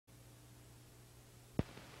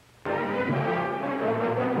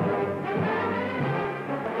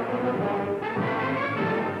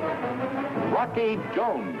Rocky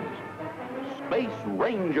Jones, Space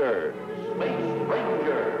Ranger, Space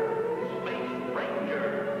Ranger, Space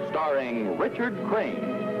Ranger, starring Richard Crane.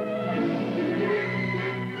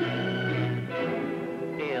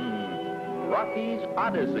 In Rocky's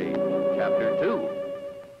Odyssey, Chapter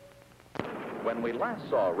 2. When we last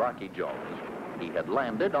saw Rocky Jones, he had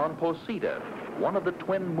landed on Posita, one of the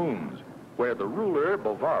twin moons, where the ruler,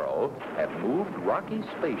 Bovaro, had moved Rocky's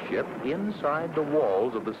spaceship inside the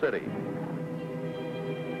walls of the city.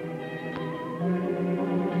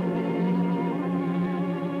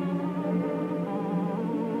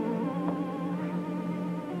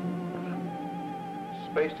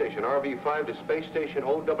 Space Station RV-5 to Space Station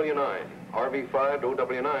OW9. RV-5 to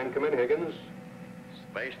OW9. Come in, Higgins.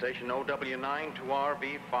 Space Station OW9 to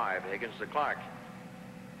RV-5. Higgins to Clark.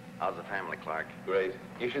 How's the family, Clark? Great.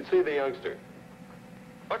 You should see the youngster.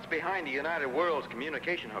 What's behind the United Worlds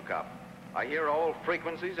communication hookup? I hear all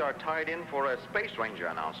frequencies are tied in for a Space Ranger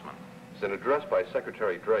announcement. It's an address by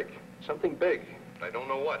Secretary Drake. Something big. I don't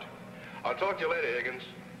know what. I'll talk to you later, Higgins.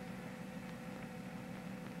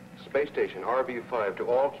 Space Station RV-5 to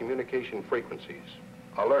all communication frequencies.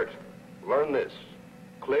 Alert. Learn this.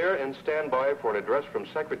 Clear and stand by for an address from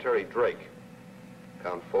Secretary Drake.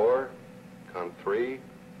 Count 4, count 3,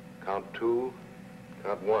 count 2,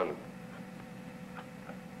 count 1.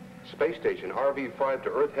 Space Station RV-5 to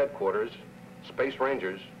Earth Headquarters, Space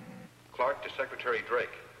Rangers. Clark to Secretary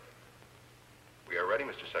Drake. We are ready,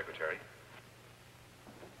 Mr. Secretary.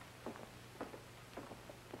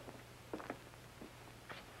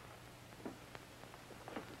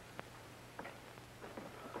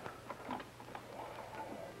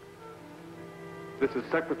 This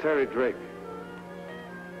is Secretary Drake.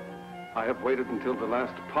 I have waited until the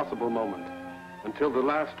last possible moment, until the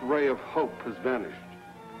last ray of hope has vanished,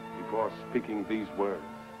 before speaking these words.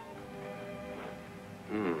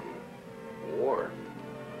 War.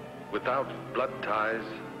 Without blood ties,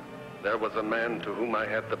 there was a man to whom I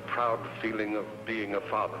had the proud feeling of being a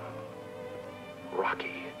father.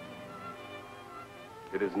 Rocky.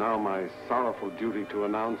 It is now my sorrowful duty to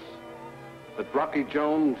announce that Rocky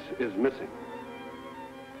Jones is missing.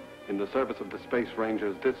 In the service of the Space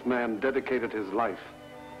Rangers, this man dedicated his life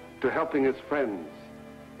to helping his friends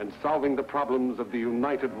and solving the problems of the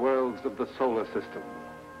united worlds of the solar system.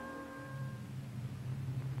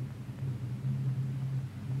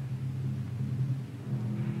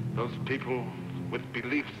 Those people with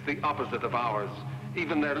beliefs the opposite of ours,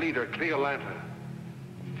 even their leader, Cleolanta,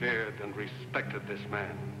 feared and respected this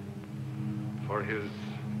man for his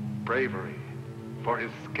bravery, for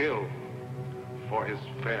his skill, for his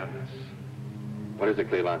fairness. What is it,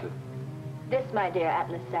 Cleolanta? This, my dear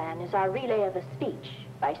Atlas San, is our relay of a speech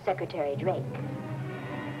by Secretary Drake.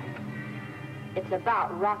 It's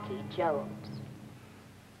about Rocky Jones.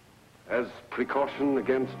 As precaution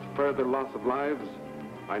against further loss of lives,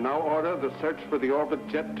 I now order the search for the orbit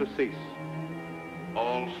jet to cease.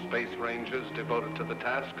 All Space Rangers devoted to the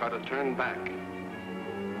task are to turn back.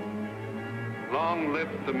 Long live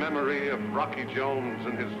the memory of Rocky Jones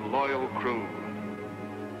and his loyal crew.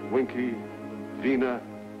 Winky, Vina,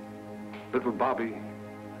 Little Bobby,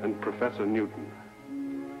 and Professor Newton.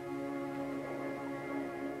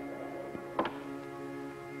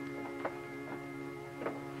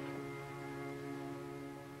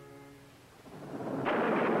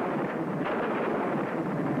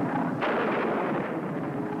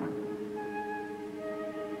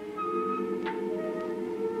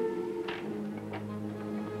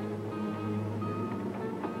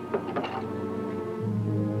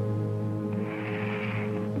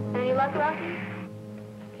 Rocky?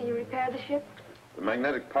 Can you repair the ship? The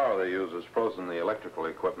magnetic power they use has frozen the electrical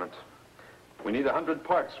equipment. We need 100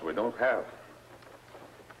 parts we don't have.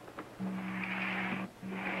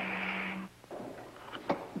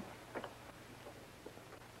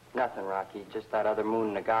 Nothing, Rocky. Just that other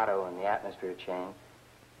moon, Nagato, and the atmosphere chain.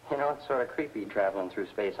 You know, it's sort of creepy traveling through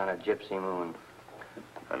space on a gypsy moon.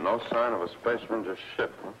 And no sign of a Space Ranger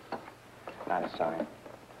ship, huh? Not a sign.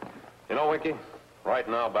 You know, Winky, right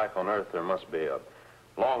now back on Earth there must be a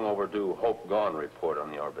long overdue Hope Gone report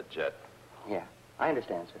on the orbit jet. Yeah, I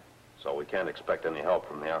understand, sir. So we can't expect any help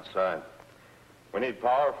from the outside. We need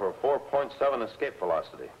power for 4.7 escape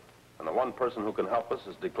velocity. And the one person who can help us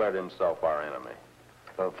has declared himself our enemy.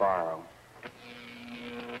 Bovaro.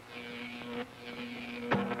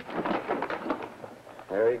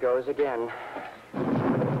 There he goes again.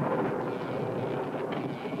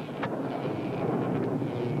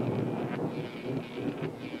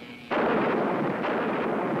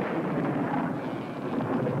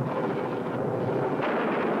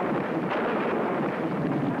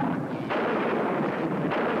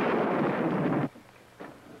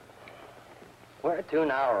 2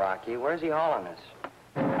 now, Rocky. Where's he hauling us?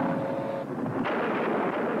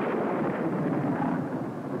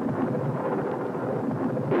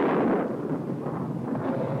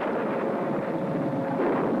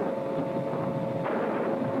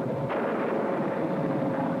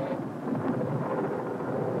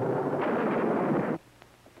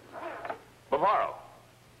 Bavaro!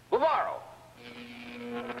 Bavaro!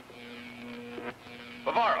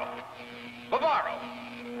 Bavaro! Bavaro!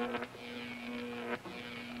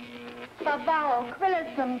 Bavaro,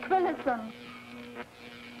 Quillison.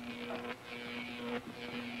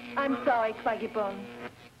 I'm sorry, Quaggy Bones.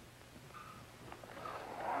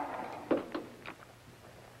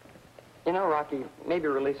 You know, Rocky, maybe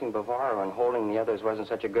releasing Bavaro and holding the others wasn't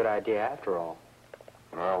such a good idea after all.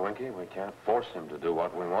 Well, Winky, we can't force him to do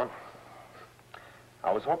what we want.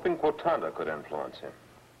 I was hoping Quotanda could influence him.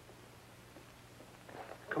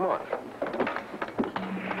 Come on.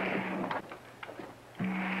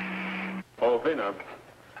 Oh, Vina,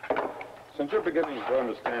 since you're beginning to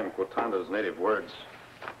understand Quotanda's native words,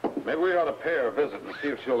 maybe we ought to pay her a visit and see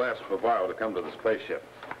if she'll ask Bavaro to come to the spaceship.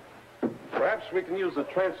 Perhaps we can use the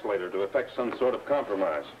translator to effect some sort of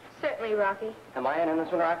compromise. Certainly, Rocky. Am I in on this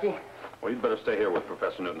one, Rocky? Well, you'd better stay here with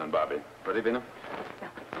Professor Newton and Bobby. Ready, Vina?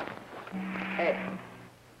 Hey.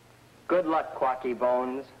 Good luck, Quacky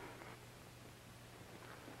Bones.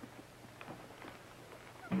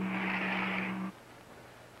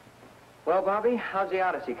 Well, Bobby, how's the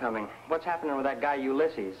Odyssey coming? What's happening with that guy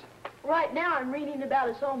Ulysses? Right now, I'm reading about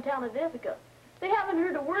his hometown of Ithaca. They haven't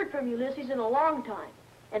heard a word from Ulysses in a long time,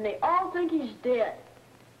 and they all think he's dead.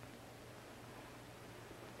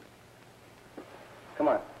 Come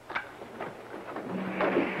on.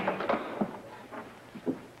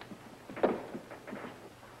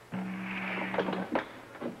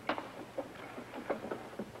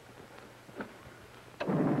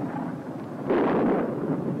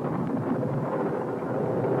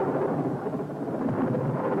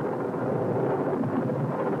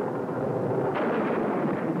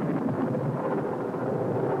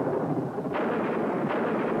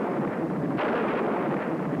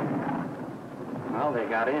 Well, they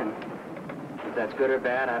got in. If that's good or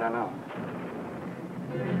bad, I don't know.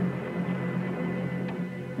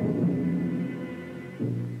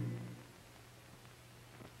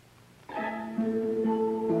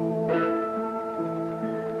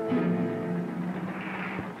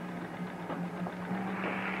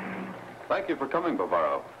 Thank you for coming,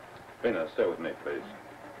 Bavaro. Vina, stay with me, please.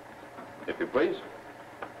 If you please.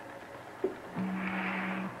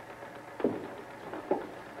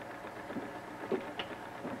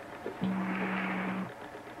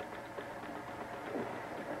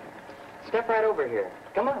 Step right over here.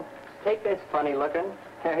 Come on. Take this funny looking.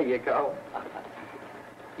 There you go.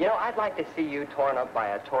 You know, I'd like to see you torn up by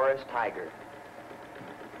a Taurus tiger.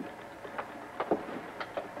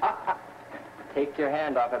 Take your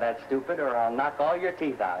hand off of that stupid or I'll knock all your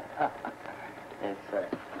teeth out. Yes, sir.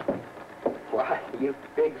 Why, you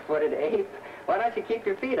big-footed ape. Why don't you keep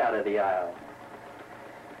your feet out of the aisle?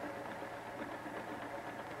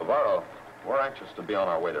 Bavaro, we're anxious to be on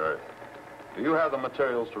our way to Earth. Do you have the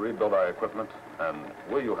materials to rebuild our equipment, and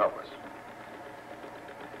will you help us?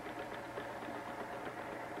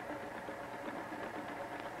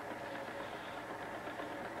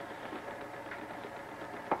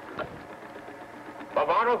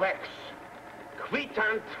 Bavarovex,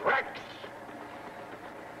 Quitan Trex.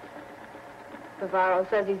 Bavaro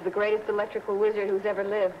says he's the greatest electrical wizard who's ever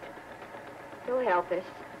lived. He'll help us,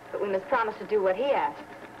 but we must promise to do what he asks.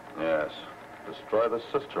 Yes. Destroy the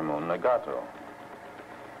sister moon, Nagato.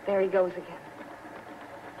 There he goes again.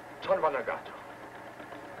 Tanva Nagato.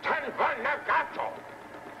 Tanva Nagato!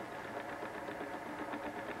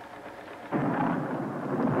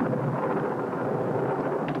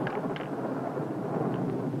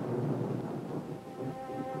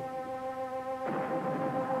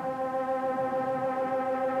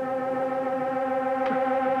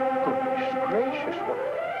 Goodness gracious, what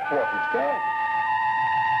is that?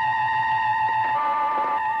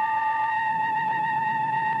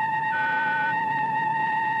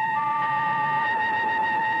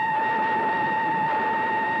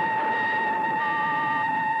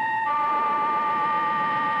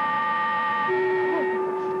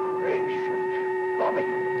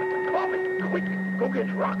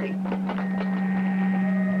 Rocky.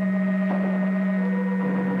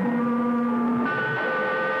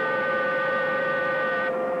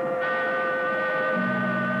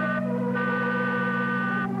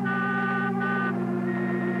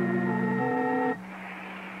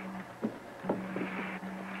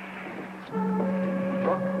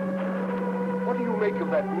 What do you make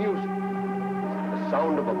of that music? The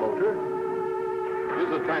sound of a motor. Use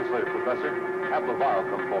the translator, Professor. Have Bavaro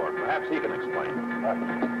come forward. Perhaps he can explain.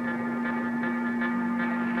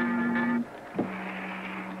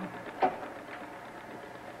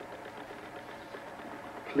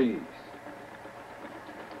 Please.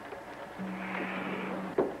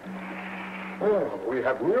 Oh, we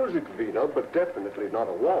have music, Vina, but definitely not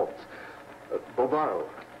a waltz. Bavaro,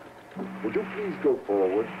 would you please go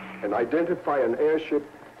forward and identify an airship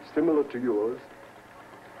similar to yours?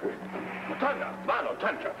 Tanda, mano,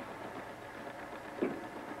 tantra.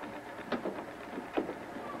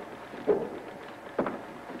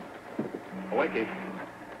 Wakey,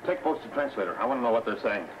 take post to translator. I want to know what they're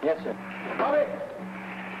saying. Yes, sir.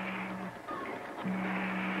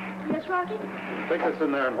 Yes, Rocky? Take this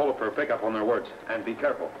in there and hold it for a pickup on their words. And be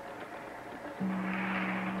careful.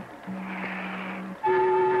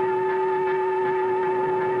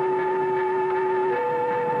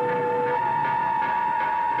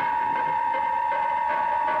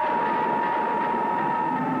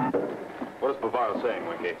 What is Bavaro saying,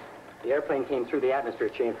 Wakey? The airplane came through the atmosphere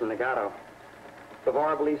chain from Nagato.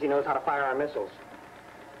 Bavaro believes he knows how to fire our missiles.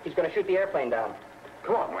 He's going to shoot the airplane down.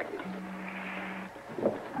 Come on, Wakey.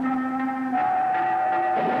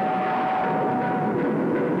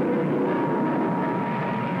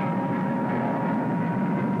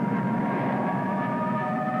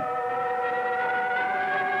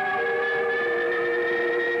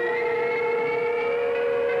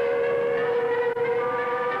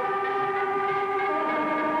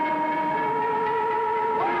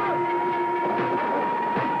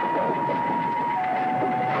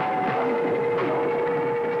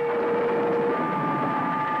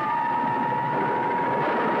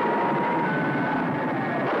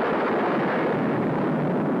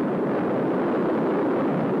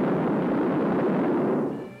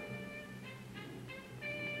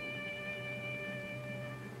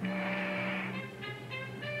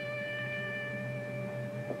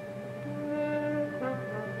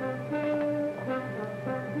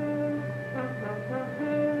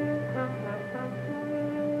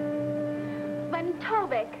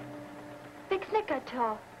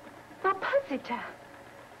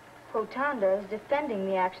 Rotunda is defending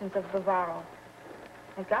the actions of Bavaro.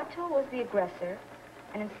 Nagato was the aggressor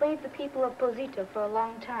and enslaved the people of Posita for a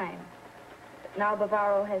long time. But now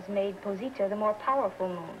Bavaro has made Posita the more powerful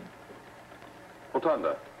moon.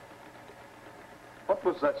 Rotunda, what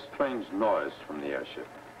was that strange noise from the airship?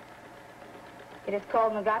 It is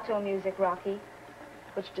called Nagato music, Rocky,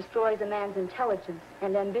 which destroys a man's intelligence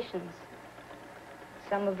and ambitions.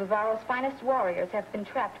 Some of Bavaro's finest warriors have been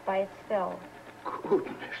trapped by its spell.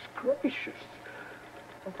 Goodness gracious.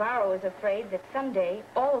 Bavaro is afraid that someday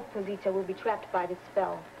all of Posita will be trapped by this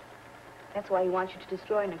spell. That's why he wants you to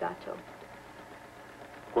destroy Nagato.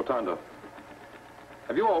 Rotunda,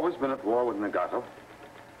 have you always been at war with Nagato?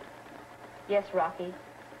 Yes, Rocky.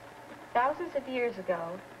 Thousands of years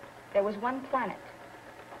ago, there was one planet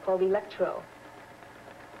called Electro.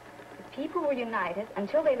 The people were united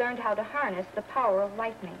until they learned how to harness the power of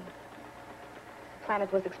lightning. The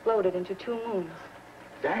planet was exploded into 2 moons.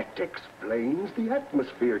 That explains the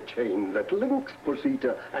atmosphere chain that links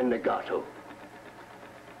Posita and Nagato.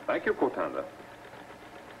 Thank you, Rotunda.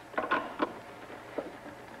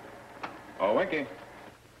 Oh, Winky.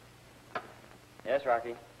 Yes,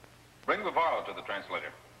 Rocky. Bring Bavaro to the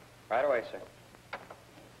translator. Right away, sir.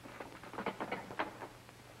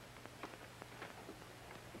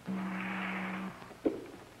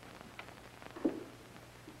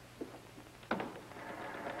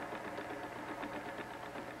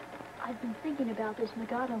 I've been thinking about this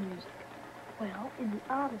Nagato music. Well, in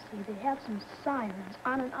the Odyssey, they have some sirens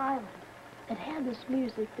on an island that had this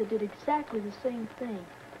music that did exactly the same thing.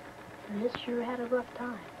 And this sure had a rough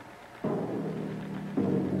time.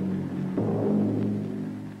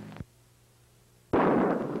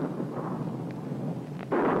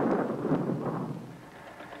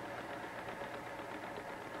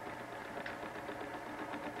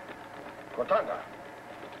 Rotunda.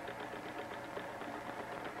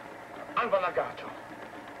 Anvanagato.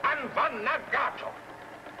 Anvanagato.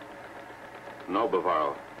 No,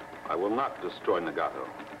 Bavaro. I will not destroy Nagato.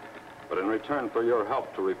 But in return for your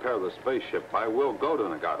help to repair the spaceship, I will go to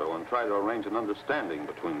Nagato and try to arrange an understanding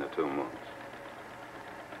between the 2 moons.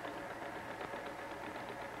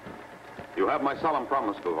 You have my solemn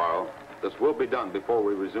promise, Bavaro. This will be done before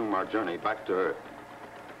we resume our journey back to Earth.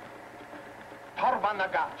 Torva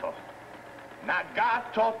Nagato.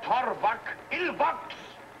 Nagato Torvak Ilvox.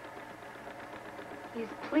 He's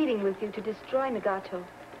pleading with you to destroy Nagato.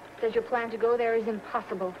 Says your plan to go there is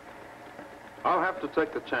impossible. I'll have to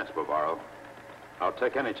take the chance, Bavaro. I'll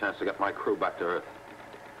take any chance to get my crew back to Earth.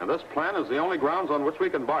 And this plan is the only grounds on which we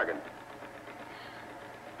can bargain.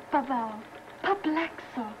 Pavel,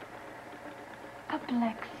 perplexo.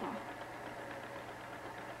 Perplexo.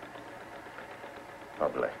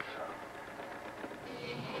 Publix.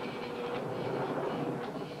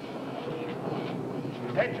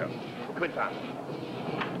 Attention, Quintan.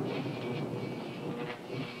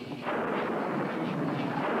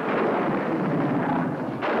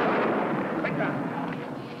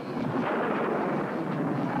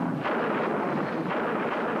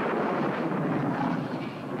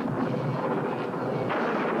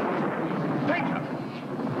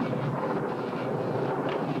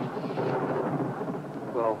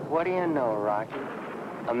 Well, what do you know, Rocky?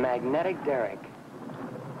 A magnetic derrick.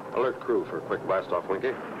 Alert crew for a quick blast-off,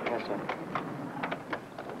 Winky. Yes, sir.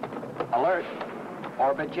 Alert.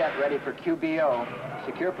 Orbit jet ready for QBO.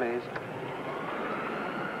 Secure, please.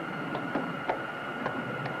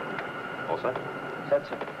 All set? Set,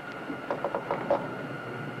 sir.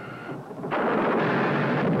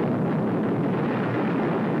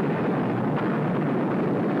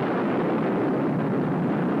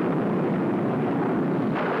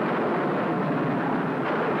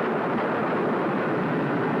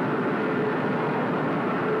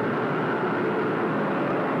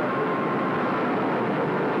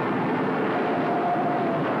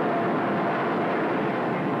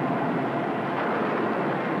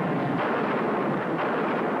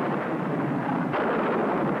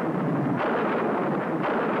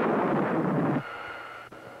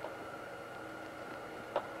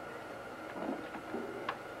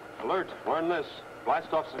 Alert, learn this.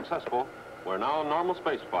 Blast-off successful. We're now in normal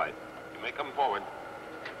space flight. You may come forward.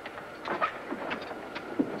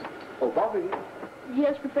 Oh, Bobby,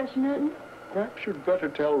 Yes, Professor Newton? perhaps you'd better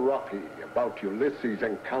tell Rocky about Ulysses'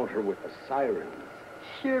 encounter with the sirens.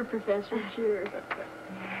 Sure, Professor, sure.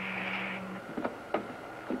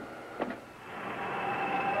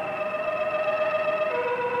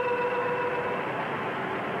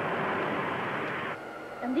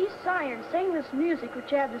 And these sirens sang this music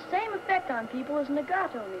which had the same effect on people as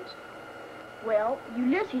legato music. Well,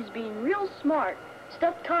 Ulysses, being real smart,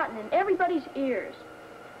 stuffed cotton in everybody's ears.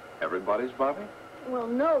 Everybody's, Bobby? Well,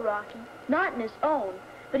 no, Rocky. Not in his own.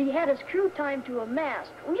 But he had his crew tied to a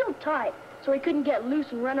mast, real tight, so he couldn't get loose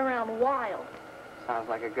and run around wild. Sounds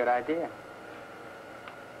like a good idea.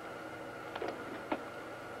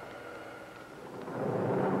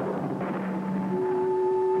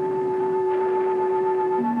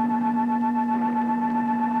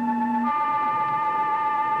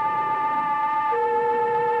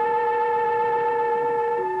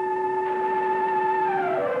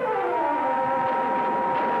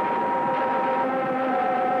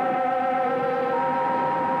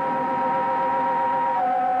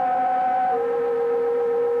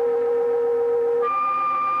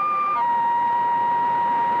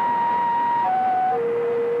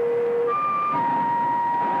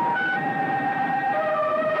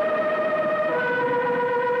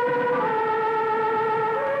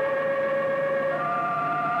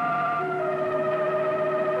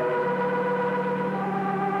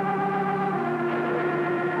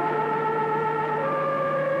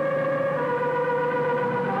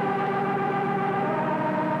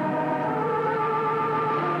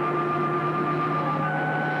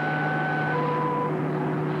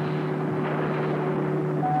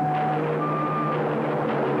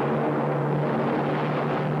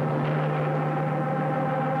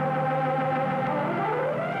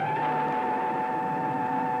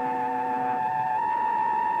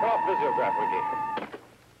 Physiograph, Winky.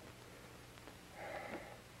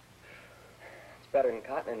 It's better than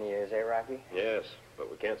cotton in the ears, eh, Rocky? Yes, but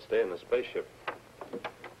we can't stay in the spaceship.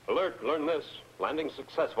 Alert, learn this. Landing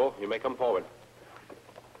successful. You may come forward.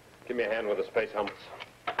 Give me a hand with the space helmets.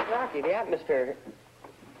 Rocky, the atmosphere...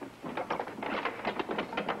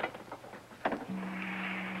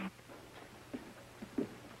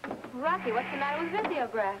 Rocky, what's the matter with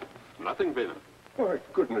Visiograph? Nothing, Vina. Why,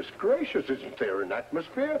 goodness gracious, isn't there an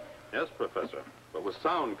atmosphere? Yes, Professor. But with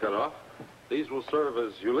sound cut off, these will serve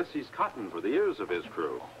as Ulysses' cotton for the ears of his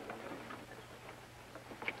crew.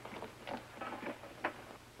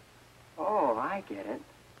 Oh, I get it.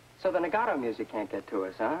 So the legato music can't get to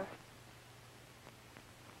us, huh?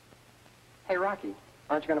 Hey, Rocky,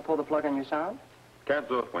 aren't you going to pull the plug on your sound? Can't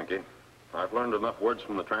do it, Winky. I've learned enough words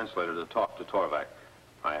from the translator to talk to Torvak.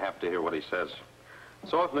 I have to hear what he says.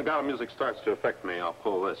 So if legato music starts to affect me, I'll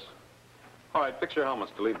pull this. All right, fix your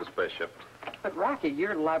helmets to leave the spaceship. But, Rocky,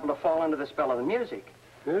 you're liable to fall under the spell of the music.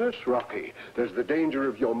 Yes, Rocky. There's the danger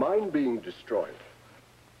of your mind being destroyed.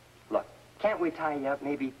 Look, can't we tie you up?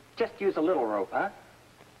 Maybe just use a little rope, huh?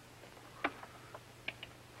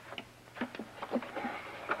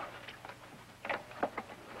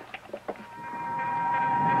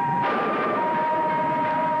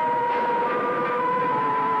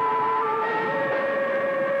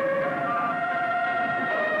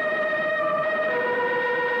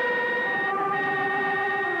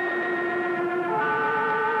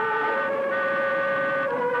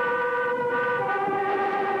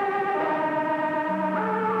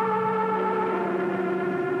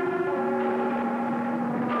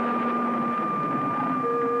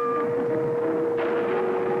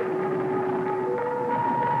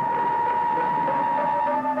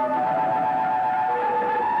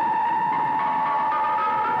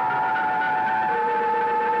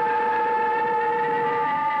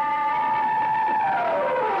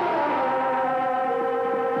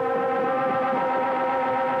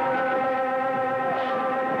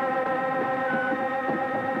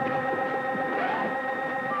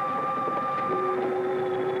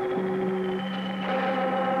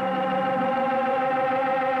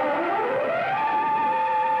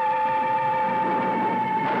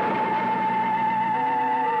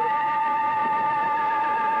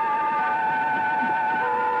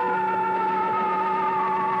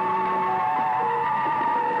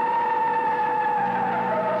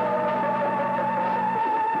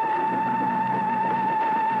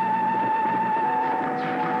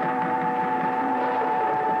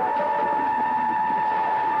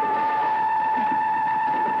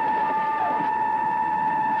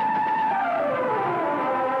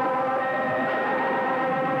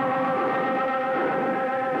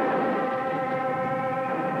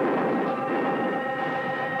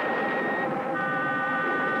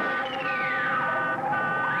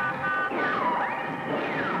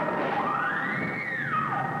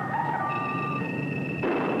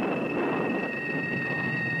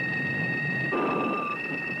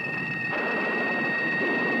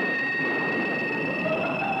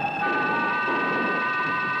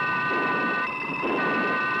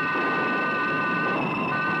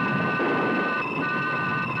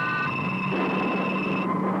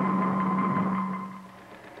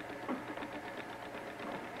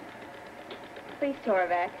 Please,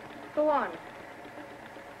 Torvak, go on.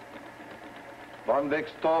 Bandek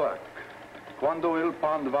Torvak, quando il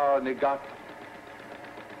pan va negato.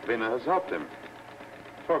 Vina has helped him.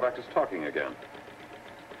 Torvak is talking again.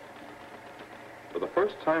 For the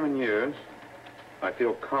first time in years, I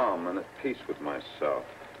feel calm and at peace with myself.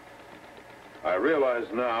 I realize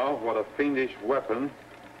now what a fiendish weapon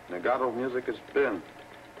Negato music has been.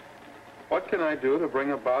 What can I do to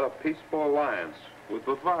bring about a peaceful alliance with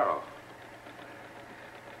Bavaro?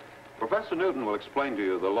 Professor Newton will explain to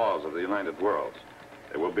you the laws of the United Worlds.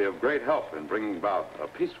 They will be of great help in bringing about a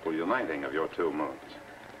peaceful uniting of your two moons.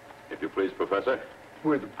 If you please, Professor.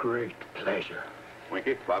 With great pleasure.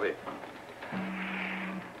 Winky, Bobby.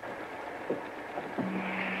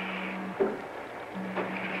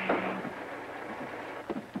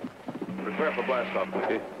 Prepare for blast-off,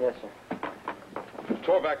 Winky. Yes, sir. If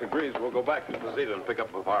Torvak agrees, we'll go back to Zeta and pick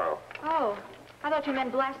up Bavaro. Oh, I thought you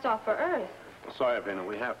meant blast off for Earth. Sorry, Vina,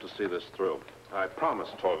 we have to see this through. I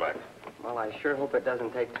promised Torvak. Well, I sure hope it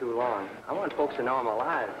doesn't take too long. I want folks to know I'm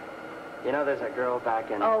alive. You know, there's a girl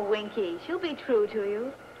back in... Oh, Winky, she'll be true to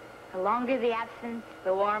you. The longer the absence,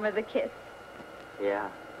 the warmer the kiss. Yeah.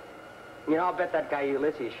 You know, I'll bet that guy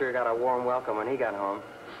Ulysses sure got a warm welcome when he got home.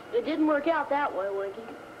 It didn't work out that way, Winky.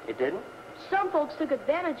 It didn't? Some folks took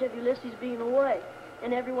advantage of Ulysses being away,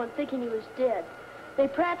 and everyone thinking he was dead. They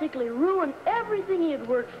practically ruined everything he had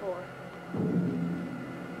worked for.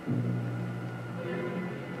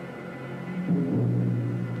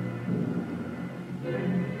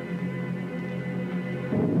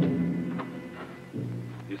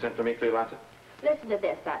 You sent for me, Cleolata? Listen to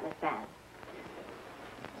this, Atlas San.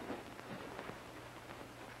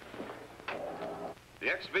 The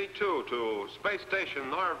XV-2 to Space Station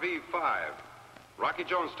RV-5. Rocky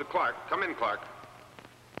Jones to Clark. Come in, Clark.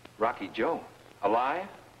 Rocky Joe, alive?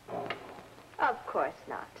 Of course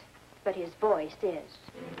not. But his voice is.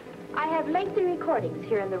 I have lengthy recordings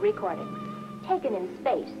here in the recordings, taken in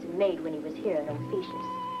space and made when he was here in Ophiuchus.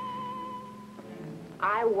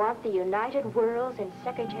 I want the United Worlds and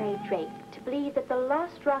Secretary Drake to believe that the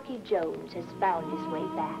lost Rocky Jones has found his way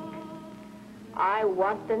back. I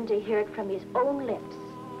want them to hear it from his own lips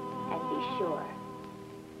and be sure.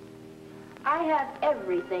 I have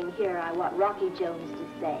everything here I want Rocky Jones to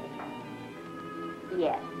say.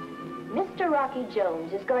 Yes, Mr. Rocky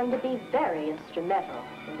Jones is going to be very instrumental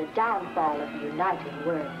in the downfall of the United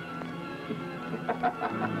Worlds.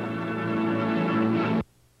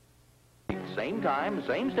 Same time,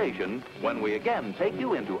 same station, when we again take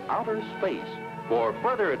you into outer space for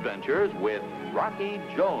further adventures with Rocky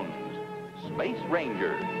Jones, Space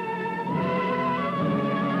Ranger.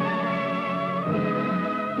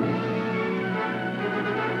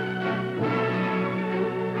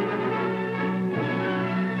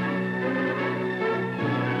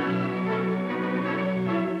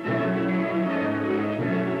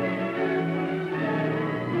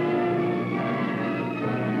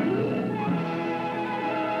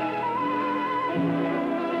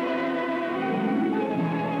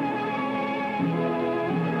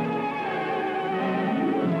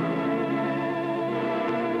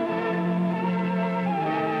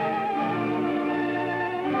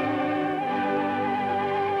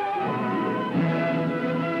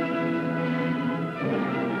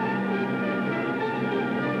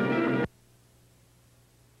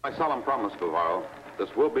 My solemn promise, Bavaro, this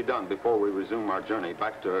will be done before we resume our journey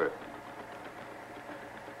back to Earth.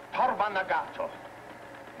 Torva Nagato.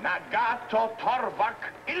 Nagato Torvak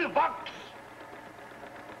Ilvox.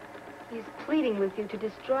 He's pleading with you to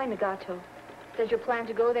destroy Nagato. Says your plan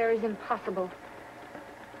to go there is impossible.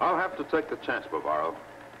 I'll have to take the chance, Bavaro.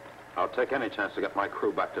 I'll take any chance to get my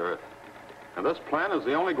crew back to Earth. And this plan is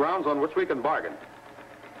the only grounds on which we can bargain.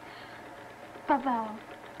 Bavaro,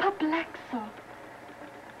 perplexo.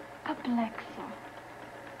 Perplexo.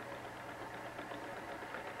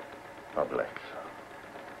 Perplexo.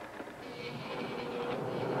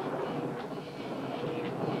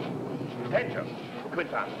 Attention,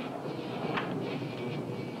 Quintan.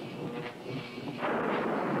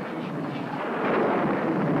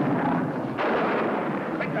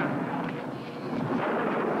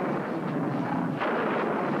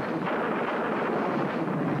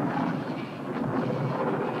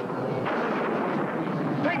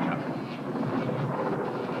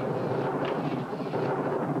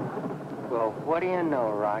 what do you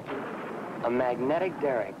know, Rocky? A magnetic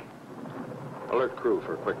derrick. Alert crew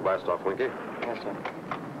for a quick blast-off, Winky. Yes, sir.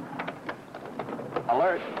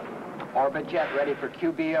 Alert. Orbit jet ready for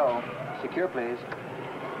QBO. Secure, please.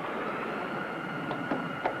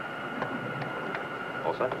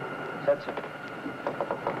 All set? Set,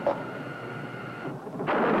 sir.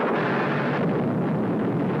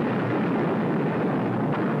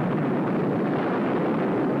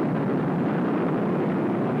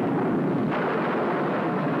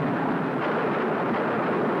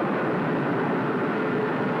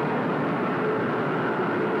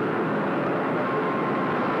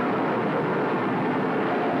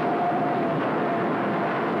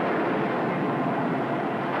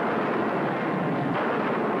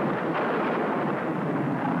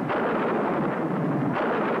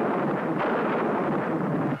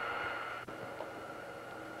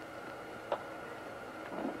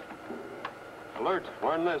 Alert,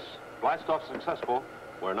 learn this. Blast-off successful.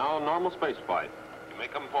 We're now in normal space flight. You may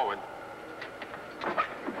come forward.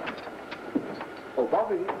 Oh,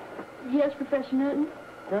 Bobby, Yes, Professor Newton?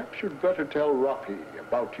 perhaps you'd better tell Rocky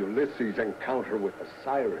about Ulysses' encounter with the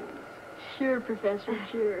sirens. Sure, Professor,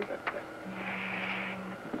 sure.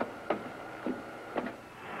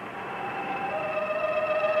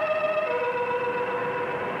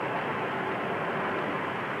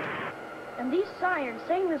 And these sirens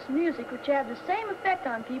sang this music which had the same effect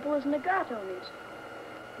on people as legato music.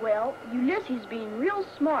 Well, Ulysses, being real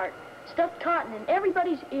smart, stuffed cotton in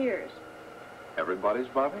everybody's ears. Everybody's,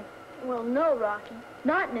 Bobby? Well, no, Rocky.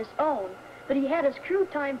 Not in his own. But he had his crew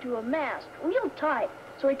timed to a mast, real tight,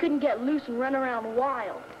 so he couldn't get loose and run around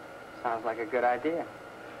wild. Sounds like a good idea.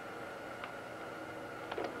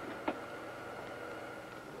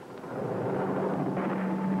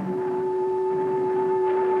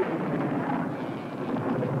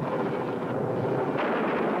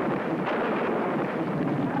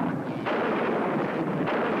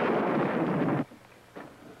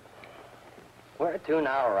 Where to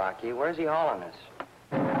now, Rocky? Where's he hauling us?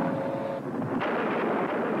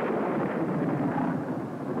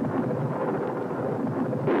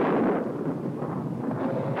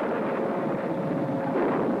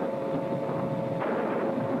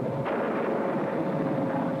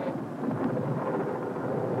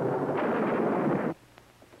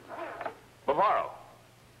 Bavaro!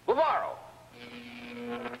 Bavaro!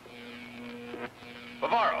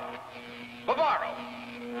 Bavaro! Bavaro!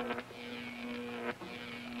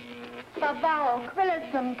 Bavaro,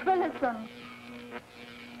 Quillison.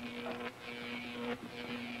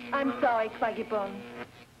 I'm sorry, Quaggybone.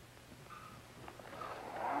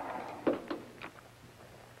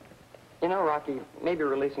 You know, Rocky, maybe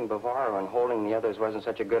releasing Bavaro and holding the others wasn't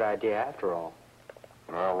such a good idea after all.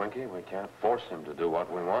 No, Winky, we can't force him to do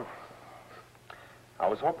what we want. I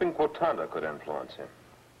was hoping Quotanda could influence him.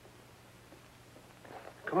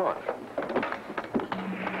 Come on.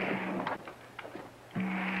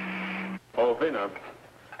 Oh, Vina,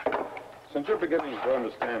 since you're beginning to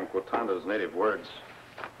understand Quotanda's native words,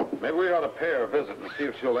 maybe we ought to pay her a visit and see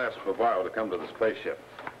if she'll ask Bavaro to come to the spaceship.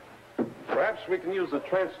 Perhaps we can use the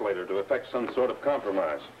translator to effect some sort of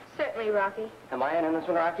compromise. Certainly, Rocky. Am I in this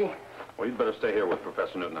one, Rocky? Well, you'd better stay here with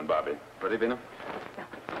Professor Newton and Bobby. Ready, Vina?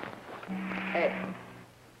 Hey.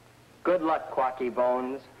 Good luck, Quacky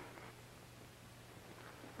Bones.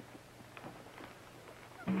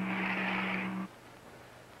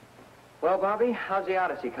 Well, Bobby, how's the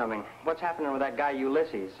Odyssey coming? What's happening with that guy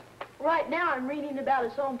Ulysses? Right now, I'm reading about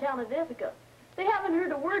his hometown of Ithaca. They haven't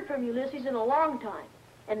heard a word from Ulysses in a long time,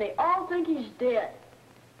 and they all think he's dead.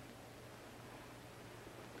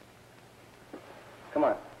 Come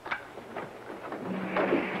on.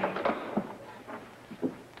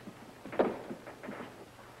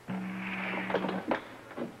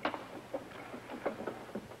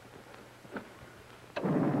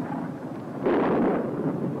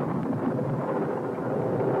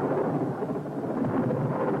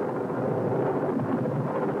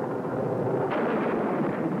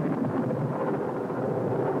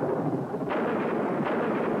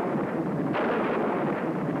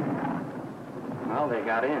 Well, they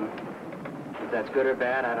got in. If that's good or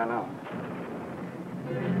bad, I don't know.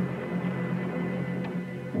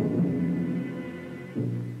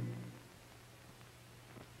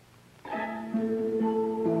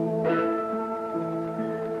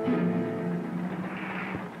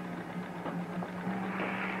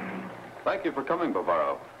 Thank you for coming,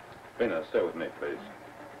 Bavaro. Vina, stay with me, please.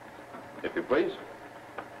 If you please.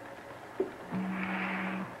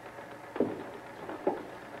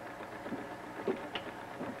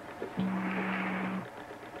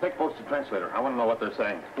 Take folks to translator. I want to know what they're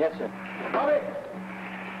saying. Yes, sir. Bobby!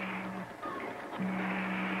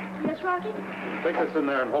 Yes, Rocky? Take this in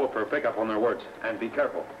there and hold it for a pickup on their words. And be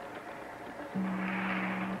careful.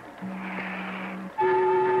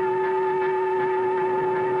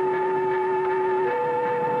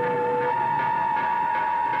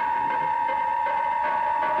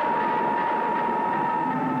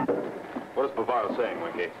 What is Bavaro saying,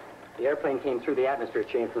 Winky? The airplane came through the atmosphere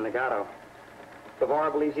chain from Nagato.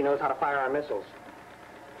 Bavaro believes he knows how to fire our missiles.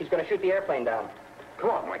 He's going to shoot the airplane down. Come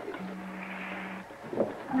on, Winky.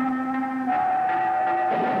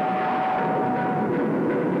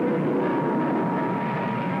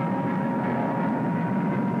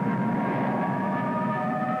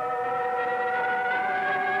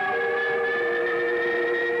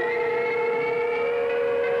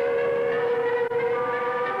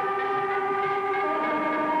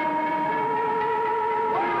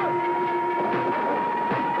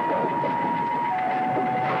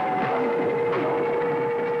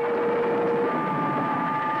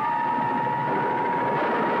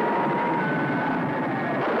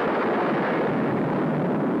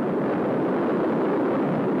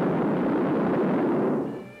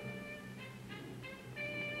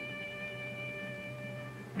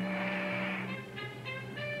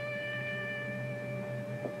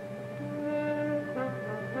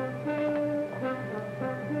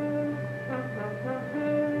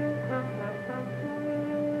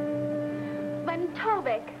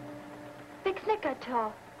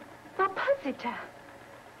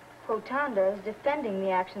 Rotunda is defending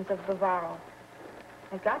the actions of Bavaro.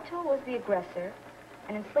 Nagato was the aggressor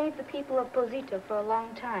and enslaved the people of Posita for a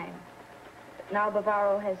long time. But now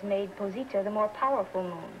Bavaro has made Posita the more powerful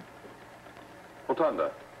moon.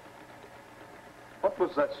 Rotunda, what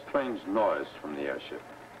was that strange noise from the airship?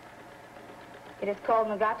 It is called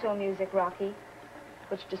Nagato music, Rocky,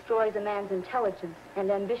 which destroys a man's intelligence and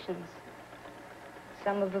ambitions.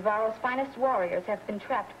 Some of Bavaro's finest warriors have been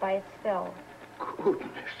trapped by its spell.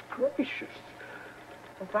 Goodness gracious.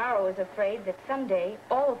 Bavaro is afraid that someday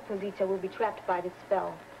all of Posita will be trapped by this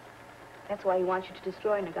spell. That's why he wants you to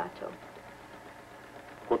destroy Nagato.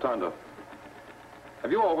 Rotunda,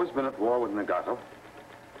 have you always been at war with Nagato?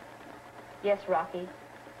 Yes, Rocky.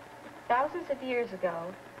 Thousands of years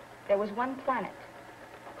ago, there was one planet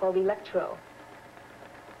called Electro.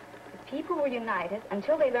 The people were united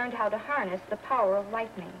until they learned how to harness the power of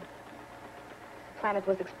lightning. The planet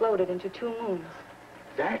was exploded into 2 moons.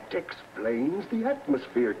 That explains the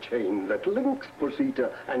atmosphere chain that links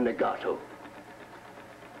Posita and Nagato.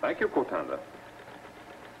 Thank you, Rotunda.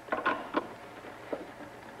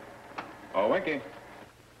 Oh, Winky.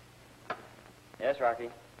 Yes, Rocky.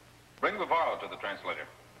 Bring Bavaro to the translator.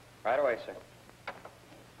 Right away, sir.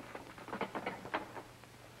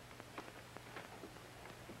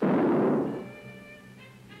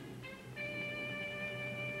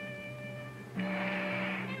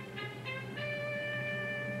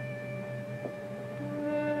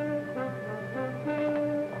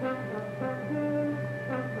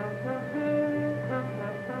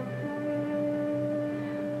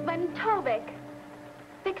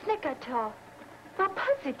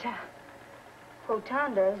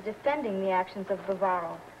 Rotunda is defending the actions of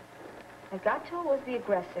Bavaro. Nagato was the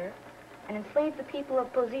aggressor and enslaved the people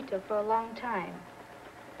of Posita for a long time.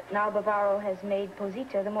 But now Bavaro has made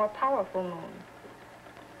Posita the more powerful moon.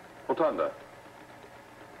 Rotunda,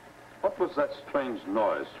 what was that strange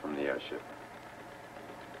noise from the airship?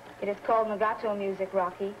 It is called Nagato music,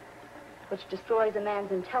 Rocky, which destroys a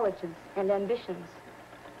man's intelligence and ambitions.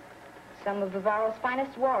 Some of Bavaro's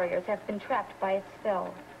finest warriors have been trapped by its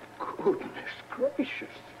spell. Goodness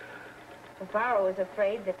gracious. Bavaro is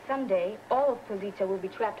afraid that someday all of Posita will be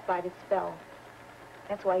trapped by this spell.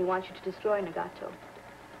 That's why he wants you to destroy Nagato.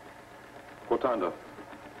 Rotunda,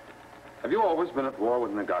 have you always been at war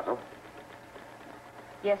with Nagato?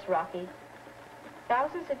 Yes, Rocky.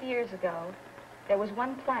 Thousands of years ago, there was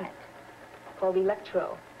one planet called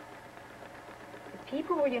Electro. The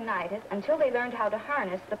people were united until they learned how to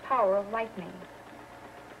harness the power of lightning.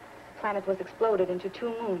 The planet was exploded into 2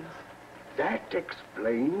 moons. That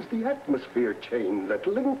explains the atmosphere chain that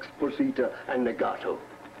links Posita and Nagato.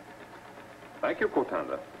 Thank you,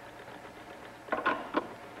 Rotunda.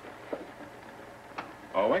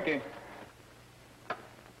 Oh, Winky.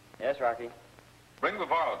 Yes, Rocky. Bring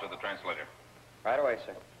Bavaro to the translator. Right away,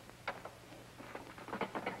 sir.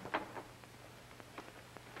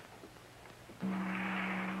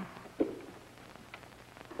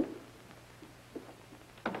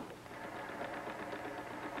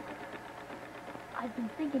 I've been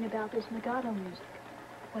thinking about this Nagato music.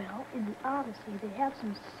 Well, in the Odyssey, they have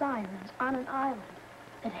some sirens on an island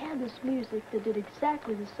that had this music that did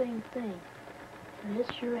exactly the same thing. And this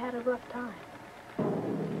sure had a rough time.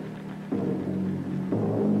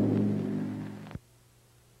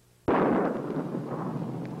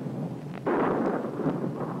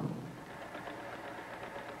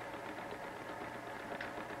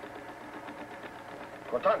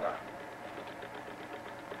 Kotanga.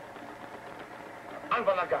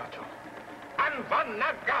 Anvanagato.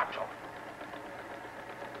 Anvanagato.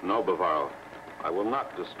 No, Bavaro. I will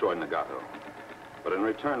not destroy Nagato. But in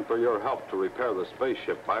return for your help to repair the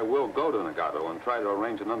spaceship, I will go to Nagato and try to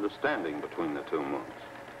arrange an understanding between the two moons.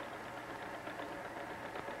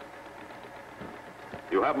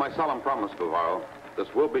 You have my solemn promise, Bavaro. This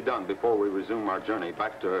will be done before we resume our journey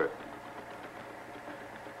back to Earth.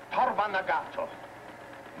 Torva Nagato.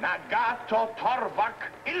 Nagato Torvak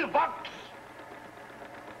Ilvox.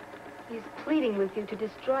 He's pleading with you to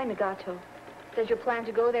destroy Nagato. Says your plan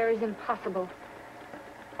to go there is impossible.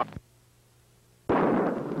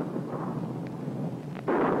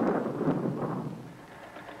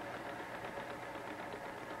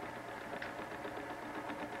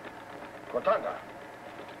 Kotanga.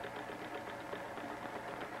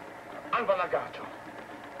 Anvanagato.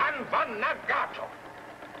 Anvanagato.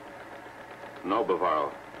 No,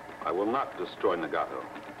 Bavaro. I will not destroy Nagato.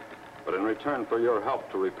 But in return for your help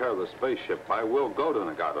to repair the spaceship, I will go to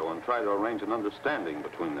Nagato and try to arrange an understanding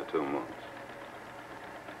between the two moons.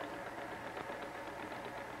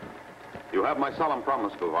 You have my solemn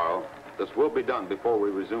promise, Bavaro. This will be done before we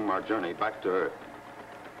resume our journey back to Earth.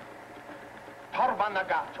 Torva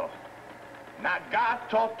Nagato.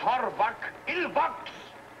 Nagato Torvak Ilvox.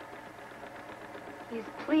 He's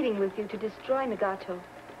pleading with you to destroy Nagato.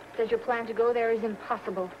 Says your plan to go there is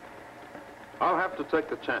impossible. I'll have to take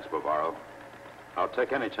the chance, Bavaro. I'll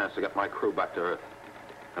take any chance to get my crew back to Earth.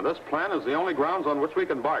 And this plan is the only grounds on which we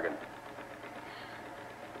can bargain.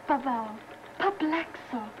 Bavaro.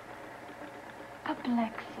 Perplexo.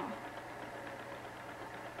 Perplexo.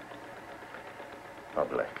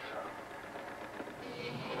 Perplexo.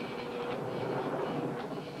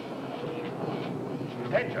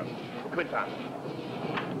 Attention, Quintan.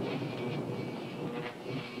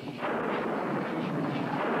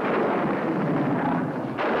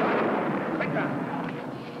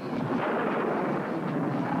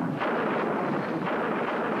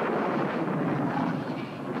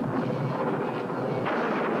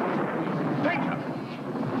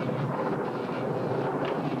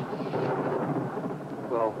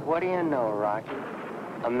 Well, what do you know, Rocky?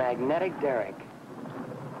 A magnetic derrick.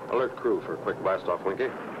 Alert crew for a quick blast-off, Winky.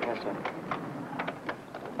 Yes, sir.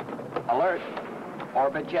 Alert.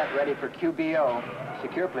 Orbit jet ready for QBO.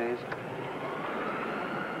 Secure, please.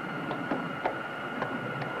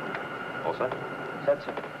 All set? Set,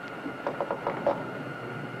 sir.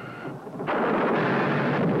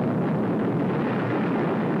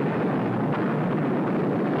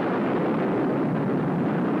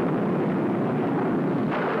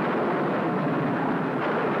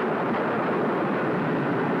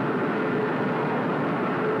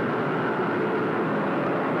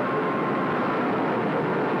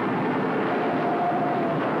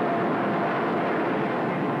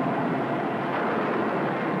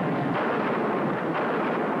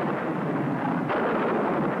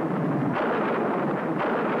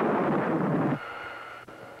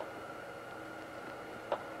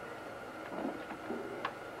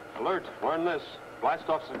 Alert, learn this.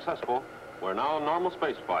 Blast-off successful. We're now in normal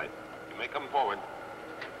space flight. You may come forward.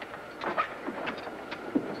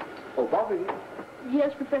 Oh, Bobby,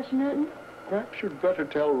 Yes, Professor Newton? perhaps you'd better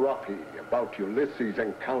tell Rocky about Ulysses'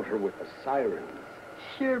 encounter with the sirens.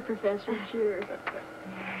 Sure, Professor, sure.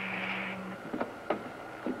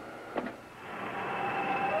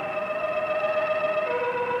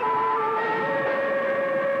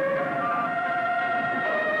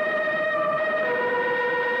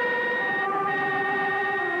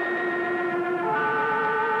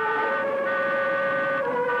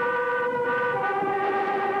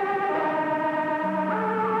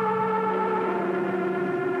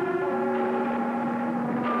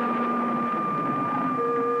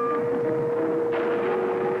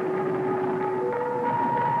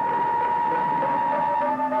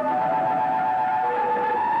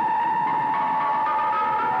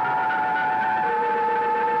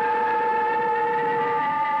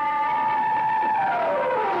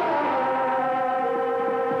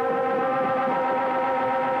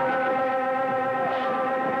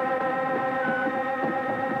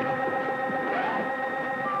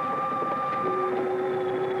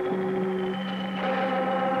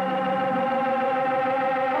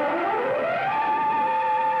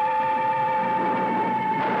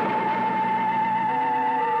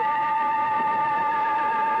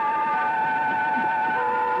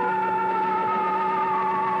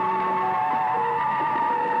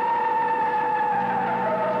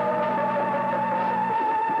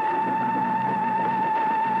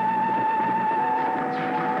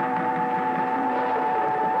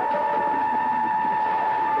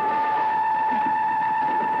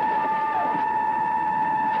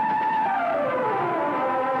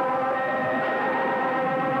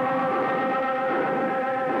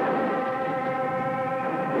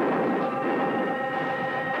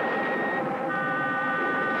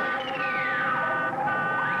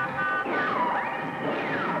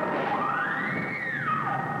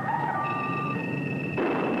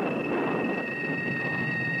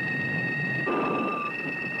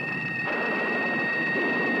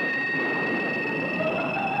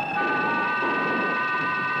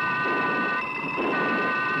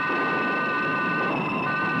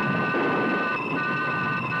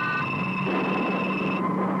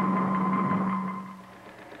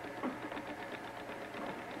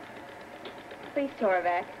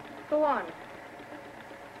 Torvak. Go on.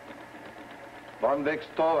 Van vek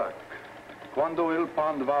Storak. Quando il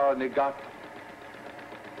pond var negato.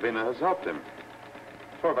 Lena has helped him.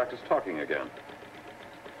 Torvak is talking again.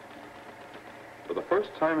 For the first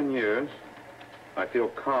time in years, I feel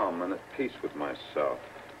calm and at peace with myself.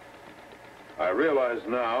 I realize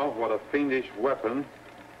now what a fiendish weapon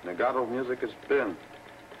Negato music has been.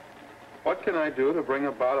 What can I do to bring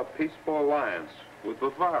about a peaceful alliance with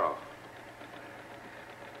Bavaro?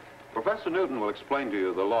 Professor Newton will explain to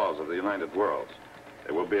you the laws of the United Worlds.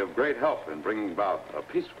 It will be of great help in bringing about a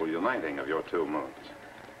peaceful uniting of your two moons.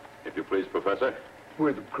 If you please, Professor.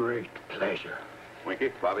 With great pleasure. Winky,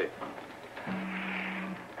 Bobby.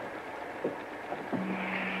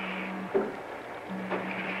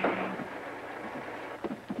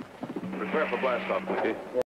 Prepare for blast-off, Winky.